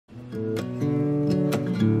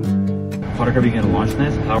product are we gonna launch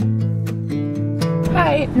this?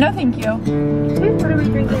 Hi, no thank you. What are we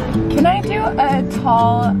drinking? Can I do a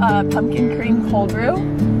tall pumpkin cream cold brew?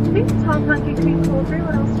 Tall pumpkin cream cold brew.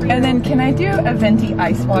 What else? And then can I do a venti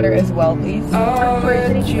ice water as well, please? Of course,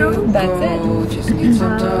 anything else? That's it. It's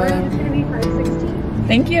gonna be 516.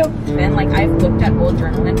 Thank you. And like I've looked at old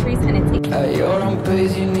journal entries and it's At your own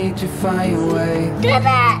pace, you need to find your way.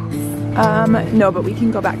 No, but we can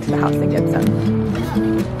go back to the house and get some.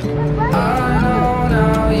 I know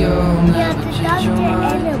now you'll never change your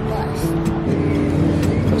mind.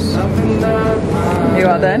 For something that You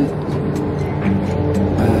all done?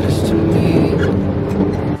 matters to me.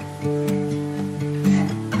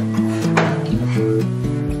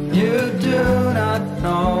 You do not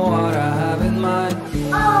know what I have in mind.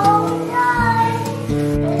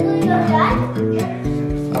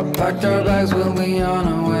 I packed our bags, we'll be on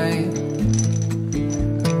our way.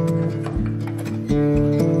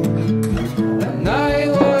 The night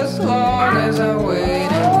was long as I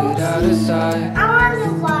waited without a sign.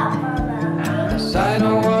 Yes, I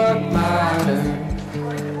know what matters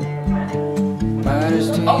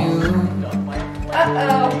to you.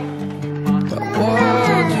 But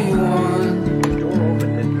what do you want?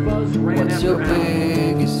 What's your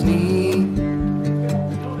biggest need?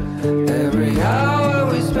 Every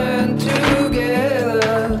hour we spend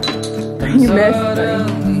together, You missed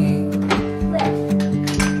suddenly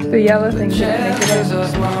the yellow thing. chances are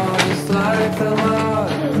small, just like the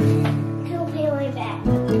lottery.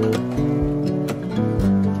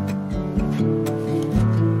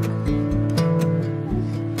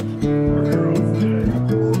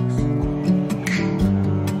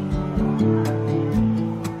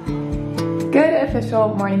 Good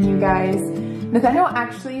official morning, you guys. Nathaniel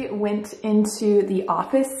actually went into the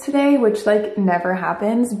office today, which like never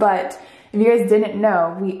happens, but if you guys didn't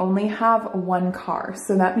know, we only have one car.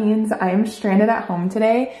 So that means I am stranded at home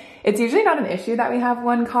today. It's usually not an issue that we have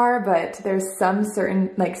one car, but there's some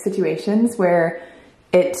certain like situations where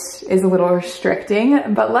it is a little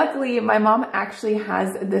restricting. But luckily my mom actually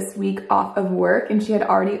has this week off of work and she had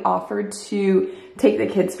already offered to take the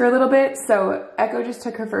kids for a little bit. So Echo just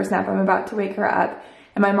took her first nap. I'm about to wake her up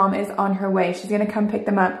and my mom is on her way. She's gonna come pick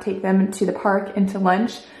them up, take them to the park and to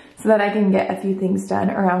lunch so that I can get a few things done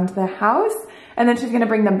around the house. And then she's gonna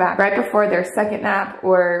bring them back right before their second nap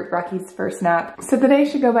or Rocky's first nap. So the day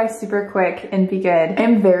should go by super quick and be good.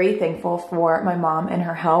 I'm very thankful for my mom and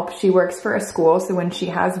her help. She works for a school, so when she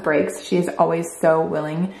has breaks, she is always so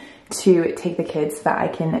willing to take the kids so that I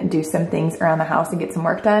can do some things around the house and get some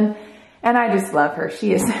work done. And I just love her.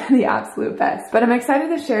 She is the absolute best. But I'm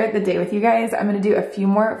excited to share the day with you guys. I'm gonna do a few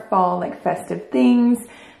more fall like festive things,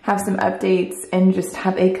 have some updates, and just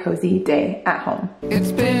have a cozy day at home.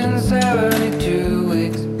 It's been 72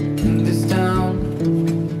 weeks in this town.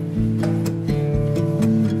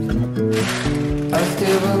 I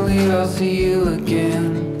still believe I'll see you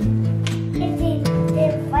again.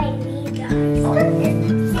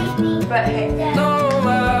 But hey, No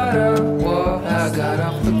matter what, I got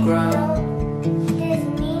off the ground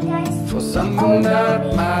for something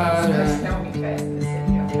that matters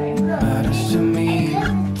to me.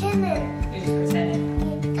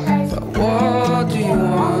 But what do you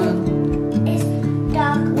want?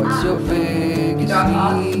 What's your biggest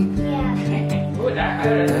need?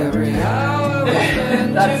 Every hour we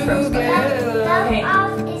spend together,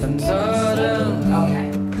 and suddenly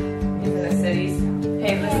in the cities.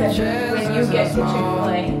 Hey, listen, when you get to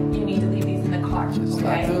Chick-fil-A, you need to leave these in the car,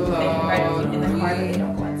 okay? They can ride in the car, but they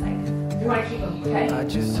don't go inside. You want to keep them, okay? I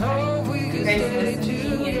just hope we can You guys stay listen to me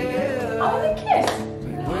and you together. oh, the kiss.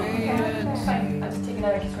 Okay, fine. I'll just take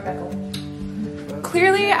another kiss from Echo.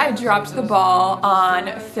 Clearly, I dropped the ball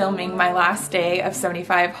on filming my last day of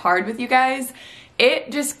 75 hard with you guys.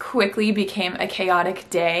 It just quickly became a chaotic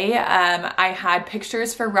day. I had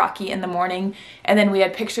pictures for Rocky in the morning, and then we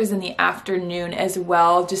had pictures in the afternoon as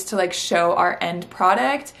well, just to like show our end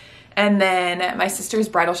product. And then my sister's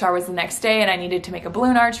bridal shower was the next day, and I needed to make a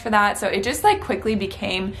balloon arch for that. So it just like quickly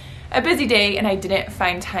became a busy day, and I didn't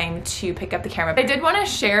find time to pick up the camera. I did want to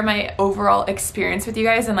share my overall experience with you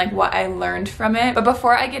guys and like what I learned from it. But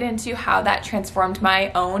before I get into how that transformed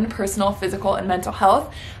my own personal, physical, and mental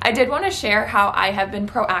health, I did want to share how I have been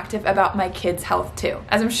proactive about my kids' health too.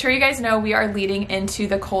 As I'm sure you guys know, we are leading into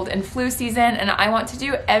the cold and flu season, and I want to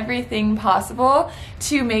do everything possible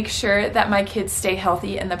to make sure that my kids stay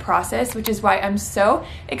healthy in the process, which is why I'm so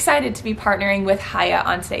excited to be partnering with Haya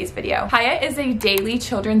on today's video. Haya is a daily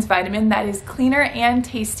children's vitamin multivitamin that is cleaner and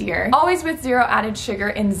tastier, always with zero added sugar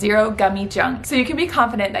and zero gummy junk. So you can be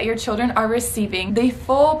confident that your children are receiving the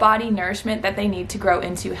full body nourishment that they need to grow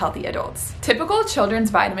into healthy adults. Typical children's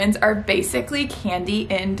vitamins are basically candy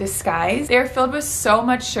in disguise. They are filled with so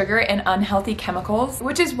much sugar and unhealthy chemicals,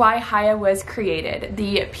 which is why Haya was created,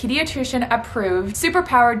 the pediatrician approved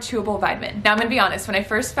superpowered chewable vitamin. Now I'm gonna be honest, when I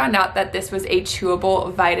first found out that this was a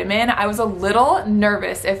chewable vitamin, I was a little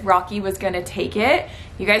nervous if Rocky was gonna take it.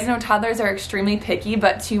 You guys know toddlers are extremely picky,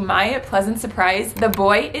 but to my pleasant surprise, the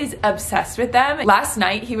boy is obsessed with them. Last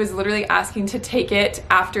night, he was literally asking to take it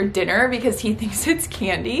after dinner because he thinks it's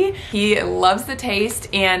candy. He loves the taste,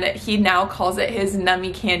 and he now calls it his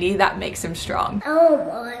nummy candy that makes him strong. Oh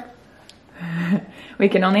boy. We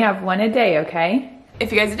can only have one a day, okay?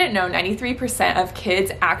 If you guys didn't know, 93% of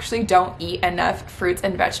kids actually don't eat enough fruits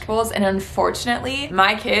and vegetables, and unfortunately,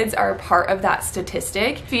 my kids are part of that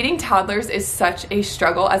statistic. Feeding toddlers is such a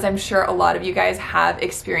struggle, as I'm sure a lot of you guys have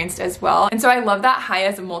experienced as well. And so I love that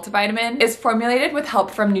Haya's multivitamin is formulated with help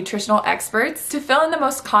from nutritional experts to fill in the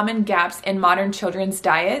most common gaps in modern children's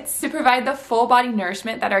diets, to provide the full body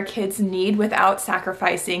nourishment that our kids need without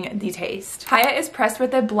sacrificing the taste. Haya is pressed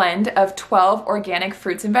with a blend of 12 organic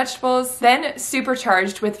fruits and vegetables, then supercharged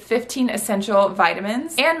with 15 essential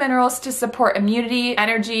vitamins and minerals to support immunity,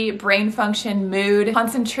 energy, brain function, mood,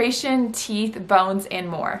 concentration, teeth, bones, and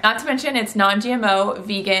more. Not to mention it's non-GMO,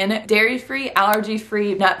 vegan, dairy-free,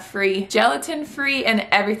 allergy-free, nut-free, gelatin-free, and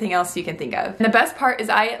everything else you can think of. And the best part is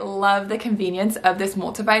I love the convenience of this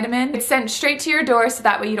multivitamin. It's sent straight to your door, so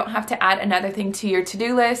that way you don't have to add another thing to your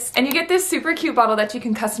to-do list. And you get this super cute bottle that you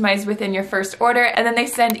can customize within your first order, and then they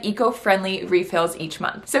send eco-friendly refills each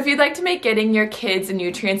month. So if you'd like to make getting your kids and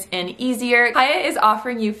nutrients in easier, Haya is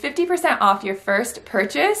offering you 50% off your first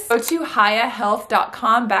purchase. Go to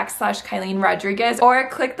hayahealth.com/Kylene Rodriguez or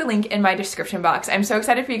click the link in my description box. I'm so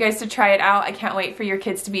excited for you guys to try it out. I can't wait for your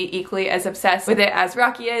kids to be equally as obsessed with it as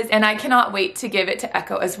Rocky is, and I cannot wait to give it to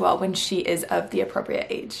Echo as well when she is of the appropriate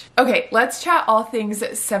age. Okay, let's chat all things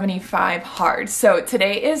 75 hard. So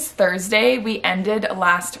today is Thursday. We ended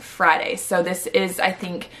last Friday. So this is, I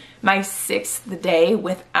think, my 6th day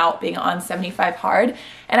without being on 75 hard,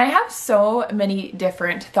 and I have so many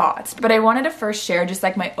different thoughts, but I wanted to first share just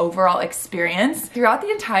like my overall experience. Throughout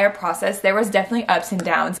the entire process, there was definitely ups and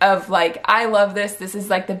downs of like, I love this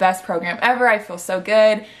is like the best program ever, I feel so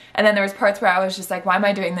good. And then there was parts where I was just like, why am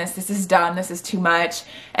I doing this? This is dumb, this is too much.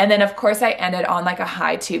 And then of course I ended on like a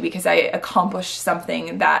high too, because I accomplished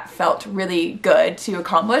something that felt really good to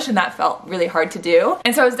accomplish and that felt really hard to do.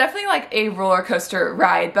 And so it was definitely like a roller coaster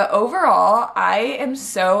ride, but overall I am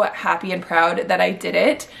so happy and proud that I did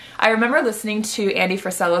it. I remember listening to Andy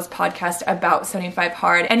Frisella's podcast about 75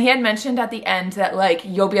 hard, and he had mentioned at the end that like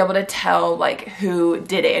you'll be able to tell like who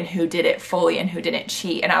did it and who did it fully and who didn't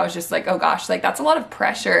cheat. And I was just like, oh gosh, like that's a lot of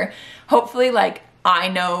pressure. Hopefully like I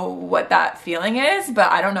know what that feeling is,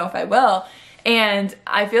 but I don't know if I will. And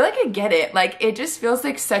I feel like I get it. Like it just feels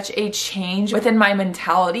like such a change within my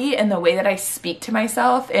mentality and the way that I speak to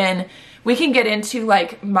myself. And we can get into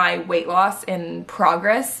like my weight loss and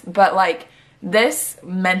progress, but like this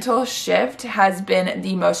mental shift has been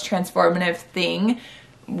the most transformative thing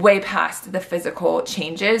way past the physical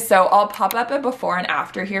changes. So I'll pop up a before and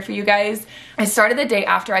after here for you guys. I started the day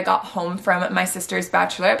after I got home from my sister's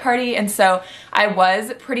bachelorette party, and so I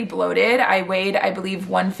was pretty bloated. I weighed, I believe,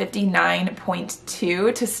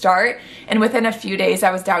 159.2 to start, and within a few days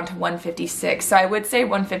I was down to 156. So I would say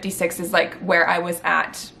 156 is like where I was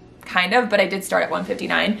at, kind of, but I did start at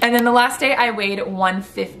 159. And then the last day I weighed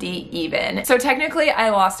 150 even. So technically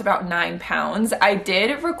I lost about 9 pounds. I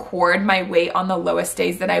did record my weight on the lowest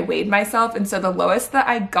days that I weighed myself, and so the lowest that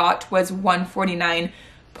I got was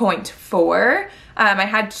 149.4. I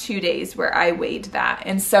had 2 days where I weighed that,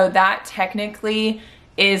 and so that technically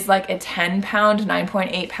is like a 10 pound,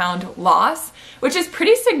 9.8 pound loss, which is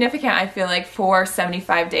pretty significant, I feel like, for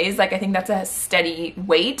 75 days. Like I think that's a steady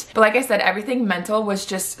weight. But like I said, everything mental was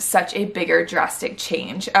just such a bigger drastic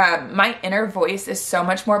change. My inner voice is so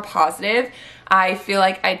much more positive. I feel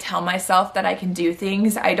like I tell myself that I can do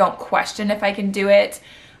things. I don't question if I can do it.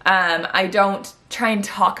 I don't try and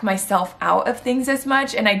talk myself out of things as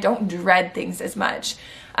much, and I don't dread things as much.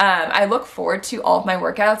 I look forward to all of my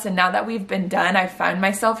workouts, and now that we've been done, I found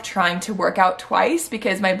myself trying to work out twice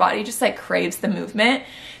because my body just like craves the movement.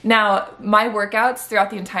 Now, my workouts throughout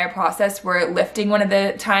the entire process were lifting one of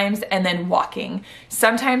the times and then walking.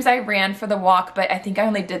 Sometimes I ran for the walk, but I think I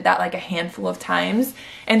only did that like a handful of times.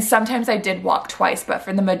 And sometimes I did walk twice, but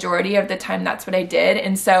for the majority of the time, that's what I did.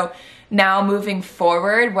 And so now moving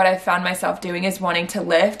forward, what I've found myself doing is wanting to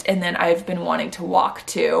lift, and then I've been wanting to walk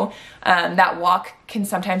too. That walk can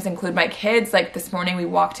sometimes include my kids. Like this morning we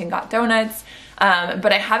walked and got donuts.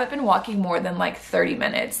 But I haven't been walking more than like 30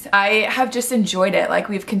 minutes. I have just enjoyed it. Like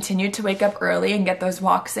we've continued to wake up early and get those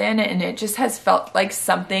walks in, and it just has felt like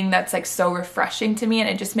something that's like so refreshing to me, and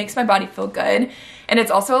it just makes my body feel good. And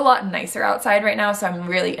it's also a lot nicer outside right now, so I'm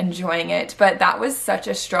really enjoying it. But that was such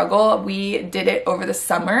a struggle. We did it over the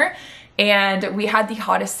summer, and we had the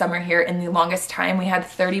hottest summer here in the longest time. We had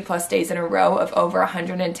 30 plus days in a row of over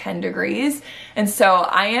 110 degrees. And so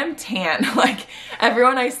I am tan. Like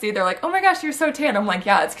everyone I see, they're like, oh my gosh, you're so tan. I'm like,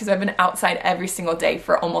 yeah, it's because I've been outside every single day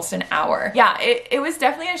for almost an hour. Yeah, it was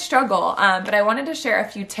definitely a struggle. But I wanted to share a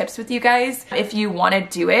few tips with you guys. If you want to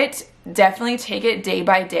do it, definitely take it day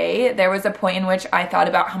by day. There was a point in which I thought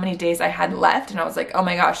about how many days I had left, and I was like, oh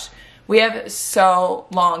my gosh, we have so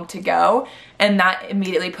long to go. And that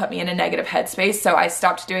immediately put me in a negative headspace. So I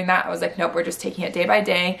stopped doing that. I was like, nope, we're just taking it day by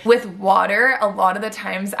day. With water, a lot of the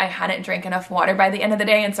times I hadn't drank enough water by the end of the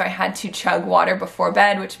day. And so I had to chug water before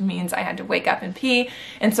bed, which means I had to wake up and pee.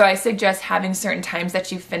 And so I suggest having certain times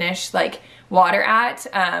that you finish like water at.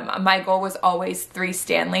 My goal was always 3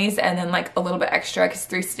 Stanleys and then like a little bit extra, because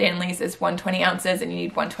 3 Stanleys is 120 ounces and you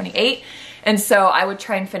need 128. And so I would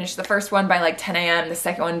try and finish the first one by like 10 a.m., the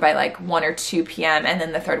second one by like 1 or 2 p.m., and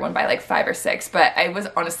then the third one by like 5 or 6. But I was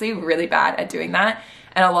honestly really bad at doing that.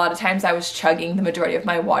 And a lot of times I was chugging the majority of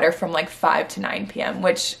my water from like 5 to 9 p.m.,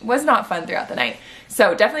 which was not fun throughout the night.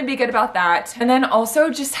 So definitely be good about that. And then also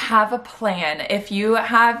just have a plan. If you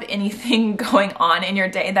have anything going on in your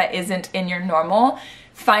day that isn't in your normal,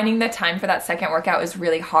 finding the time for that second workout is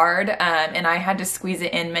really hard. And I had to squeeze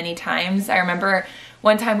it in many times. I remember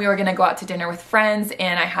one time we were gonna go out to dinner with friends,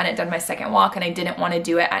 and I hadn't done my second walk, and I didn't want to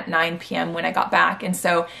do it at 9 p.m. when I got back. And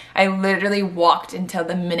so I literally walked until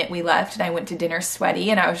the minute we left, and I went to dinner sweaty,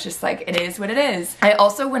 and I was just like, it is what it is. I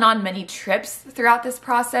also went on many trips throughout this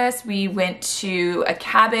process. We went to a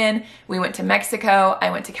cabin, we went to Mexico, I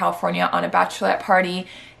went to California on a bachelorette party,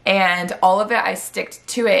 and all of it, I sticked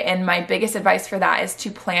to it. And my biggest advice for that is to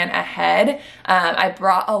plan ahead. I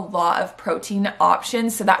brought a lot of protein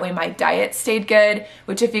options so that way my diet stayed good,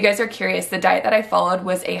 which if you guys are curious, the diet that I followed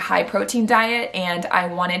was a high protein diet, and I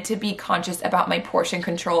wanted to be conscious about my portion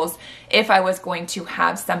controls if I was going to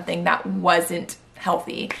have something that wasn't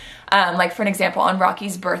healthy. Like for an example, on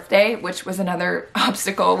Rocky's birthday, which was another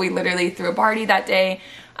obstacle, we literally threw a party that day.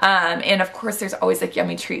 And of course there's always like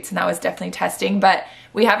yummy treats, and that was definitely testing, but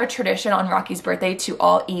we have a tradition on Rocky's birthday to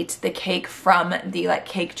all eat the cake from the like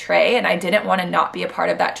cake tray, and I didn't want to not be a part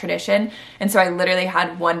of that tradition. And so I literally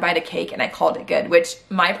had 1 bite of cake and I called it good, which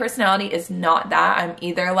my personality is not that. I'm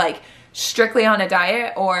either like strictly on a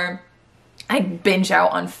diet or I binge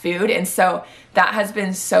out on food. And so that has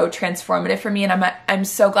been so transformative for me, and I'm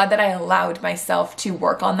so glad that I allowed myself to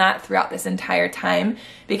work on that throughout this entire time,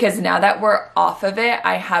 because now that we're off of it,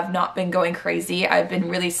 I have not been going crazy. I've been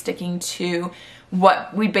really sticking to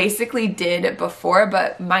what we basically did before,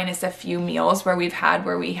 but minus a few meals where we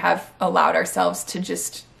have allowed ourselves to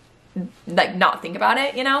just like not think about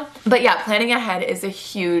it, you know? But yeah, planning ahead is a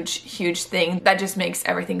huge thing that just makes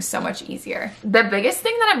everything so much easier. The biggest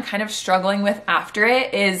thing that I'm kind of struggling with after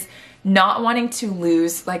it is not wanting to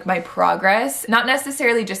lose like my progress, not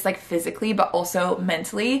necessarily just like physically, but also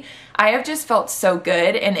mentally. I have just felt so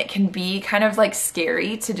good, and it can be kind of like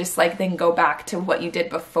scary to just like then go back to what you did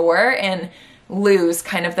before and lose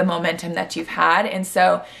kind of the momentum that you've had. And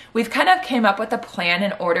so we've kind of came up with a plan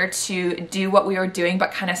in order to do what we were doing,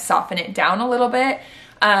 but kind of soften it down a little bit.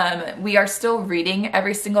 We are still reading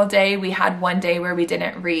every single day. We had one day where we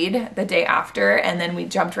didn't read the day after, and then we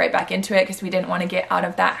jumped right back into it because we didn't want to get out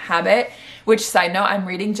of that habit. Which, side note, I'm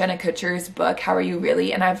reading Jenna Kutcher's book, How Are You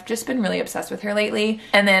Really? And I've just been really obsessed with her lately.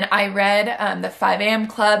 And then I read the 5 a.m.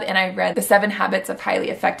 Club, and I read The 7 Habits of Highly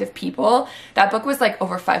Effective People. That book was like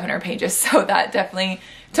over 500 pages, so that definitely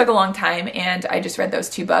took a long time, and I just read those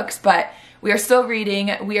 2 books. But we are still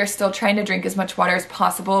reading. We are still trying to drink as much water as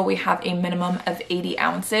possible. We have a minimum of 80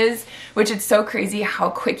 ounces, which is so crazy how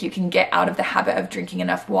quick you can get out of the habit of drinking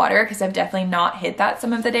enough water, because I've definitely not hit that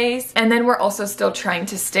some of the days. And then we're also still trying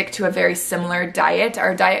to stick to a very similar diet.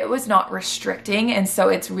 Our diet was not restricting, and so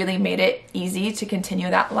it's really made it easy to continue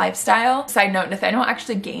that lifestyle. Side note, Nathaniel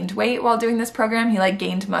actually gained weight while doing this program. He like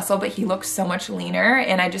gained muscle, but he looks so much leaner,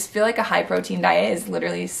 and I just feel like a high protein diet is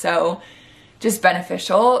literally so just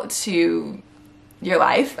beneficial to your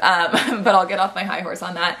life, but I'll get off my high horse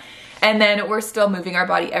on that. And then we're still moving our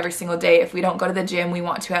body every single day. If we don't go to the gym, we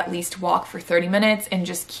want to at least walk for 30 minutes and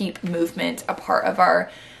just keep movement a part of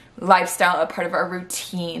our lifestyle, a part of our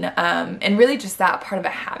routine, and really just that part of a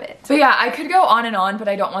habit. So yeah, I could go on and on, but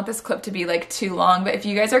I don't want this clip to be like too long. But if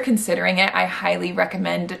you guys are considering it, I highly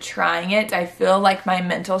recommend trying it. I feel like my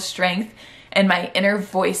mental strength and my inner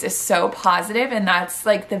voice is so positive, and that's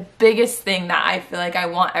like the biggest thing that I feel like I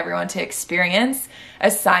want everyone to experience,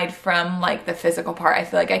 aside from like the physical part. I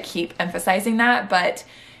feel like I keep emphasizing that, but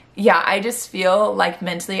yeah, I just feel like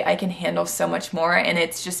mentally I can handle so much more, and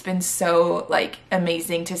it's just been so like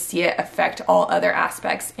amazing to see it affect all other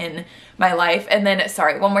aspects in my life. And then,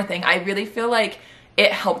 sorry, one more thing. I really feel like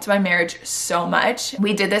it helped my marriage so much.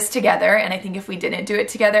 We did this together, and I think if we didn't do it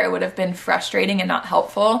together, it would have been frustrating and not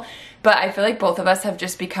helpful. But I feel like both of us have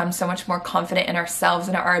just become so much more confident in ourselves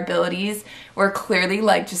and our abilities. We're clearly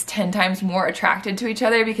like just 10 times more attracted to each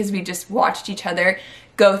other because we just watched each other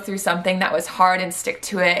go through something that was hard and stick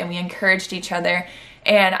to it, and we encouraged each other.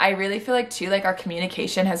 And I really feel like too, like our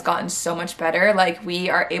communication has gotten so much better. Like we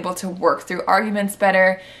are able to work through arguments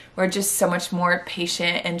better. We're just so much more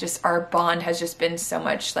patient, and just our bond has just been so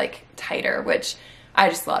much like tighter, which I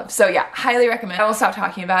just love. So yeah, highly recommend. I will stop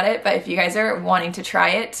talking about it, but if you guys are wanting to try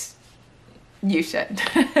it, you should.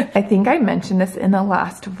 I think I mentioned this in the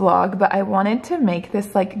last vlog, but I wanted to make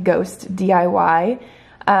this like ghost DIY.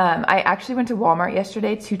 I actually went to Walmart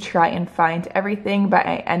yesterday to try and find everything, but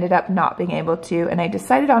I ended up not being able to, and I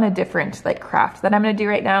decided on a different like craft that I'm gonna do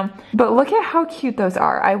right now. But look at how cute those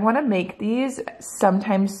are. I wanna make these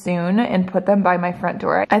sometime soon and put them by my front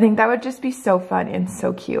door. I think that would just be so fun and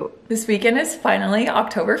so cute. This weekend is finally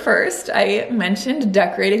October 1st. I mentioned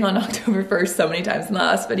decorating on October 1st so many times in the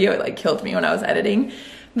last video, it like killed me when I was editing.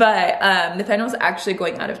 But Nathaniel's actually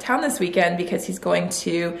going out of town this weekend because he's going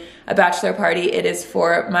to a bachelor party. It is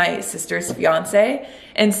for my sister's fiance.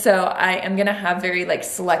 And so I am gonna have very like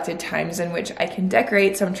selected times in which I can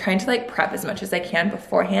decorate. So I'm trying to like prep as much as I can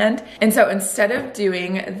beforehand. And so instead of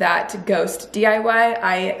doing that ghost DIY,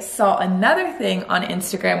 I saw another thing on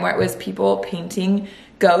Instagram where it was people painting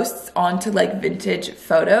ghosts onto like vintage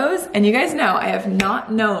photos. And you guys know I have not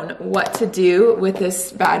known what to do with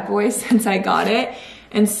this bad boy since I got it.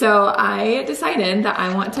 And so I decided that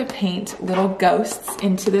I want to paint little ghosts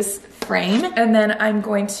into this frame, and then I'm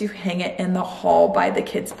going to hang it in the hall by the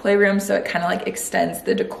kids' playroom, so it kind of like extends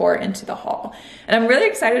the decor into the hall. And I'm really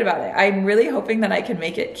excited about it. I'm really hoping that I can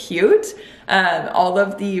make it cute. All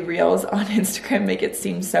of the reels on Instagram make it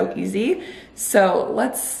seem so easy. So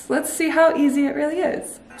let's see how easy it really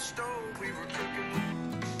is.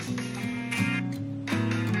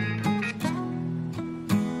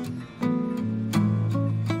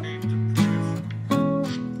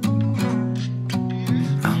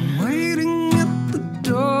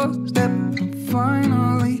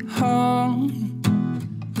 Finally home.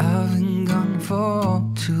 I've been gone for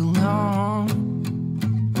too long.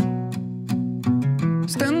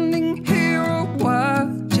 Standing here a while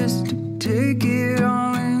just to take it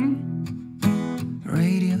all in.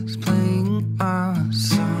 Radio's playing our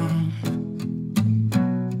song.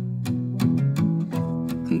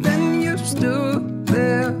 And then you stood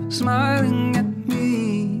there smiling at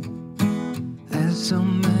me as so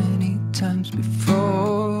many times before.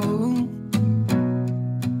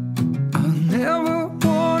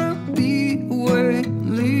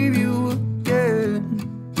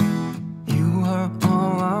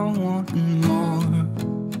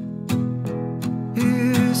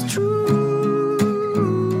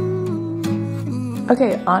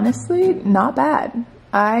 Okay, honestly, not bad.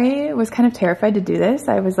 I was kind of terrified to do this.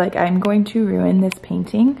 I was like, I'm going to ruin this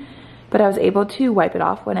painting, but I was able to wipe it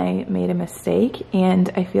off when I made a mistake, and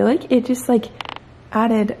I feel like it just like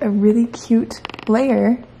added a really cute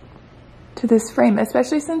layer to this frame,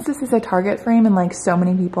 especially since this is a Target frame and like so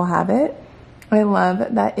many people have it. I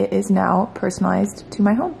love that it is now personalized to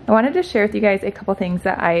my home. I wanted to share with you guys a couple things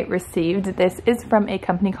that I received. This is from a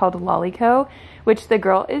company called Lollico, which the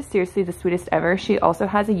girl is seriously the sweetest ever. She also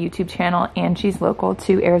has a YouTube channel, and she's local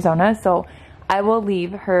to Arizona, so I will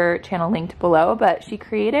leave her channel linked below. But she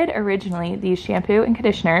created originally these shampoo and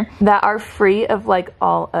conditioner that are free of like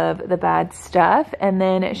all of the bad stuff, and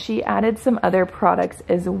then she added some other products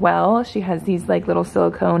as well. She has these like little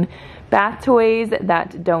silicone bath toys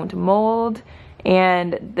that don't mold,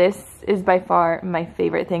 and this is by far my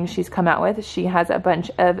favorite thing she's come out with. She has a bunch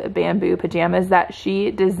of bamboo pajamas that she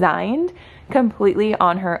designed completely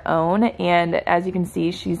on her own, and as you can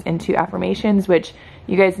see, she's into affirmations, which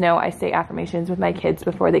you guys know I say affirmations with my kids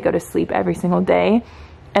before they go to sleep every single day,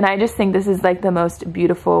 and I just think this is like the most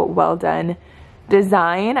beautiful, well done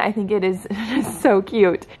design. I think it is so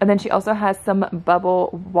cute. And then she also has some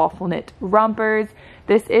bubble waffle knit rompers.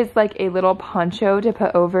 This is like a little poncho to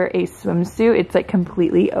put over a swimsuit. It's like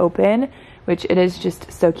completely open, which it is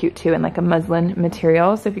just so cute too, in like a muslin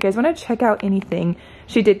material. So if you guys want to check out anything,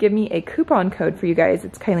 she did give me a coupon code for you guys.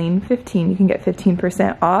 It's Kylean15. You can get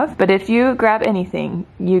 15% off. But if you grab anything,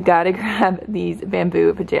 you gotta grab these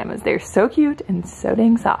bamboo pajamas. They're so cute and so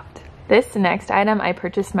dang soft. This next item I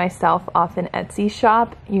purchased myself off an Etsy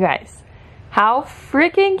shop. You guys, how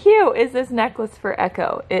freaking cute is this necklace for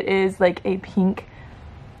Echo? It is like a pink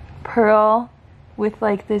pearl with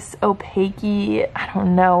like this opaque-y, I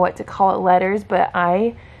don't know what to call it, letters, but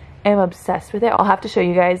I am obsessed with it. I'll have to show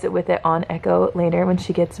you guys with it on Echo later when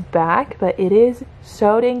she gets back, but it is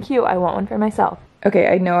so dang cute. I want one for myself. Okay,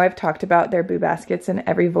 I know I've talked about their boo baskets in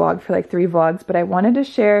every vlog for like 3 vlogs, but I wanted to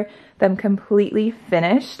share them completely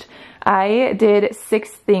finished. I did 6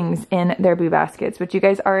 things in their boo baskets, which you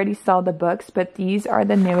guys already saw the books, but these are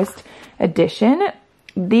the newest edition.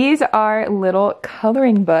 These are little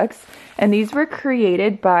coloring books, and these were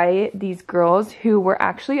created by these girls who were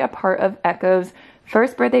actually a part of Echo's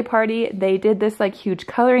first birthday party. They did this like huge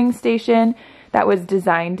coloring station that was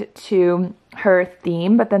designed to her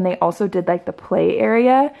theme, but then they also did like the play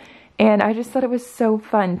area, and I just thought it was so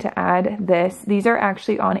fun to add this. These are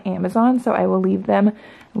actually on Amazon, so I will leave them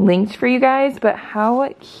linked for you guys, but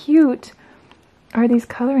how cute are these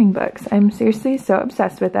coloring books? I'm seriously so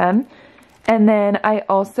obsessed with them. And then I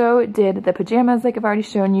also did the pajamas like I've already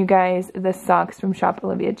shown you guys, the socks from Shop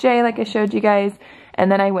Olivia J like I showed you guys,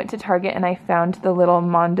 and then I went to Target and I found the little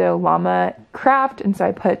Mondo Llama craft, and so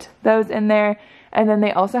I put those in there. And then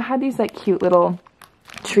they also had these like cute little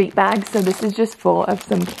treat bags, so this is just full of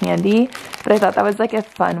some candy, but I thought that was like a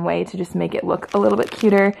fun way to just make it look a little bit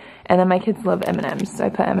cuter. And then my kids love M&Ms, so I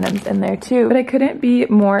put M&Ms in there too. But I couldn't be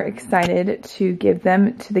more excited to give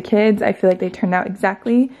them to the kids. I feel like they turned out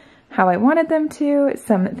exactly how I wanted them to.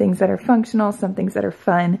 Some things that are functional, some things that are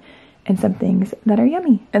fun, and some things that are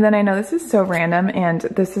yummy. And then I know this is so random and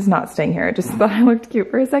this is not staying here. I just thought I looked cute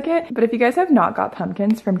for a second. But if you guys have not got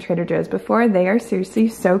pumpkins from Trader Joe's before, they are seriously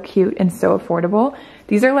so cute and so affordable.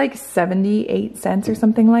 These are like 78 cents or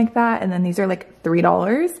something like that. And then these are like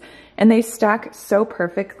 $3. And they stack so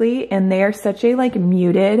perfectly, and they are such a like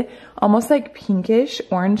muted, almost like pinkish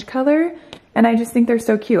orange color. And I just think they're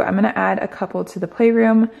so cute. I'm gonna add a couple to the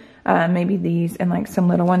playroom. Maybe these and like some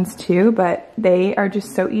little ones too, but they are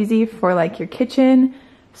just so easy for like your kitchen,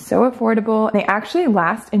 so affordable. They actually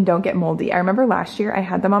last and don't get moldy. I remember last year I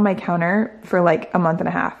had them on my counter for like a month and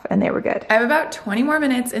a half and they were good. I have about 20 more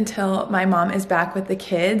minutes until my mom is back with the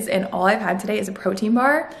kids, and all I've had today is a protein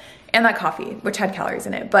bar and that coffee, which had calories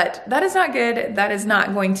in it, but that is not good. That is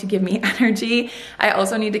not going to give me energy. I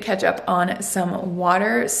also need to catch up on some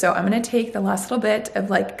water, so I'm gonna take the last little bit of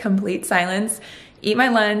like complete silence, eat my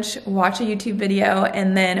lunch, watch a YouTube video,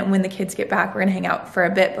 and then when the kids get back, we're gonna hang out for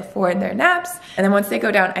a bit before their naps. And then once they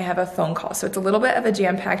go down, I have a phone call. So it's a little bit of a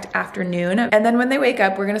jam-packed afternoon. And then when they wake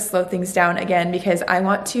up, we're gonna slow things down again because I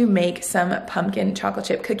want to make some pumpkin chocolate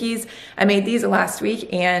chip cookies. I made these last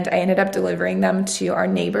week and I ended up delivering them to our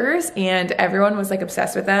neighbors, and everyone was like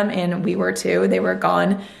obsessed with them, and we were too. They were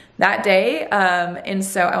gone that day. And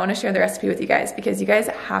so I wanna share the recipe with you guys because you guys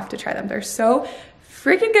have to try them. They're so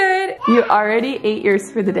freaking good. You already ate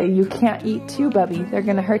yours for the day. You can't eat 2, Bubby. They're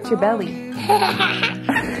gonna hurt your belly.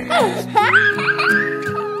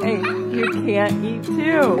 Hey, you can't eat 2.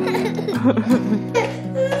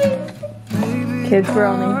 Kids were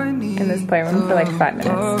only in this playroom for like 5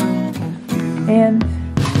 minutes. And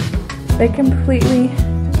they completely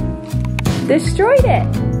destroyed it.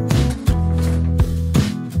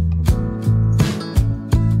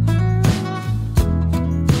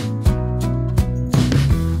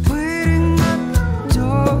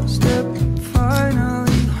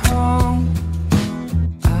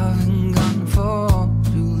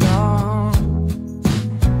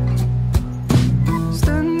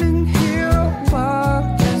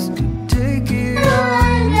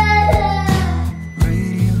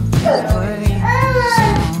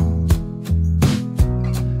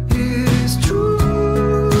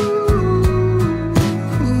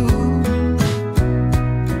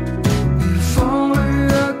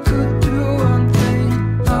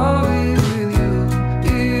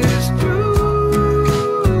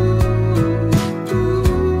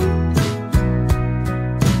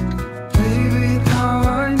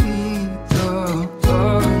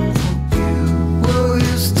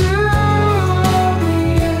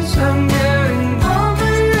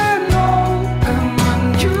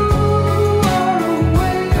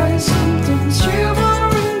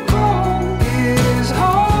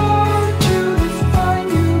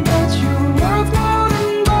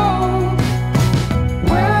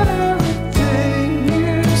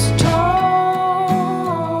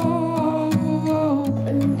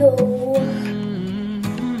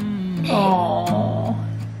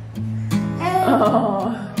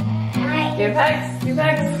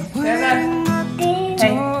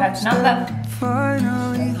 That's not the.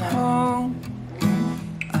 Finally home.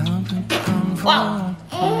 Wow.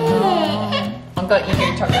 I'll go eat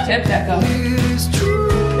your chocolate chip, Echo. It's true.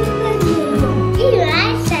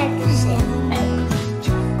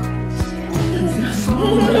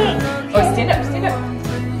 Oh, stand up, stand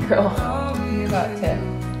up. Girl, you're about to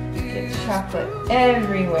get chocolate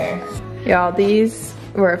everywhere. Y'all, these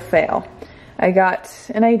were a fail. I got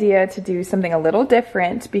an idea to do something a little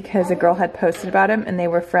different because a girl had posted about them and they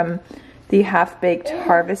were from the half-baked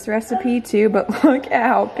harvest recipe too, but look at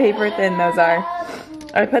how paper thin those are.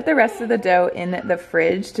 I put the rest of the dough in the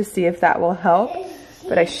fridge to see if that will help,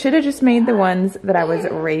 but I should have just made the ones that I was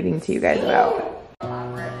raving to you guys about.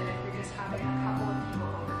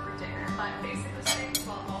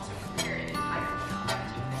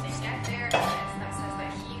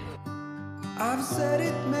 I've said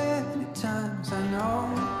it many times, I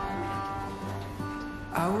know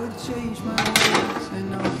I would change my ways, I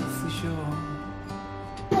know for sure.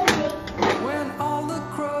 When all the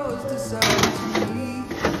crows decide to leave,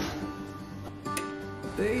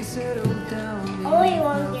 they settle down. Oh, you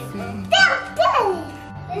won't get them.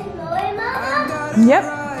 There's more, Mama? I got it Yep.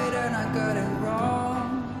 right and I got it wrong,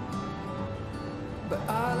 but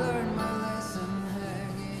I learned my lesson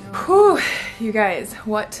hanging on. Whew, you guys,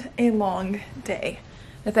 what a long day.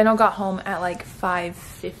 Nathaniel got home at like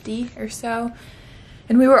 5:50 or so,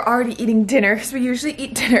 and we were already eating dinner because we usually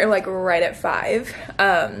eat dinner like right at 5.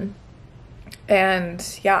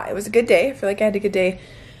 And yeah, it was a good day. I feel like I had a good day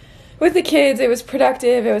with the kids. It was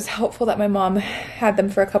productive. It was helpful that my mom had them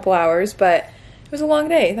for a couple hours, but it was a long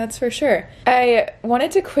day, that's for sure. I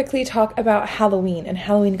wanted to quickly talk about Halloween and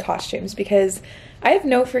Halloween costumes because I have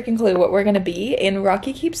no freaking clue what we're gonna be, and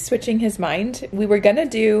Rocky keeps switching his mind. We were gonna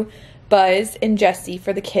do Buzz and Jesse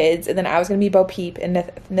for the kids, and then I was gonna be Bo Peep and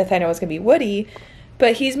Nathaniel was gonna be Woody,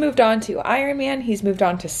 but he's moved on to Iron Man, he's moved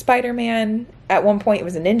on to Spider-Man. At one point it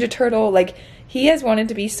was a Ninja Turtle. Like, he has wanted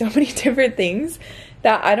to be so many different things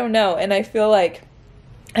that I don't know, and I feel like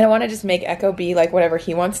I don't want to just make Echo be like whatever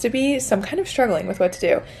he wants to be, so I'm kind of struggling with what to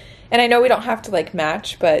do. And I know we don't have to like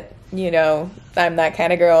match, but you know, I'm that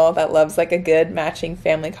kind of girl that loves like a good matching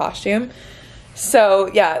family costume. So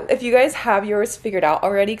yeah, if you guys have yours figured out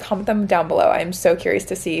already, comment them down below. I'm so curious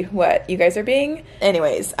to see what you guys are being.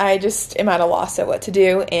 Anyways, I just am at a loss at what to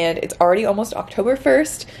do, and it's already almost October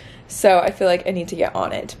 1st, so I feel like I need to get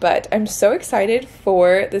on it. But I'm so excited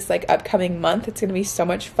for this like upcoming month. It's gonna be so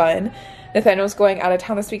much fun. Nathaniel's going out of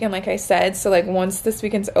town this weekend, like I said, so like once this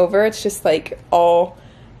weekend's over, it's just like all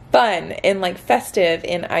fun and like festive,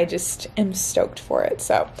 and I just am stoked for it.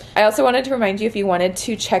 So I also wanted to remind you, if you wanted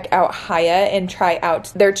to check out Hiya and try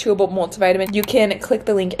out their chewable multivitamin, you can click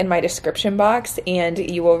the link in my description box and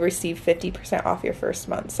you will receive 50% off your first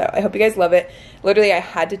month. So I hope you guys love it. Literally, I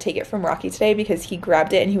had to take it from Rocky today because he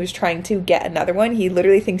grabbed it and he was trying to get another one. He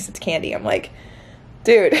literally thinks it's candy. I'm like,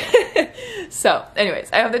 dude. So anyways,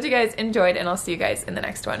 I hope that you guys enjoyed, and I'll see you guys in the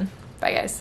next one. Bye guys.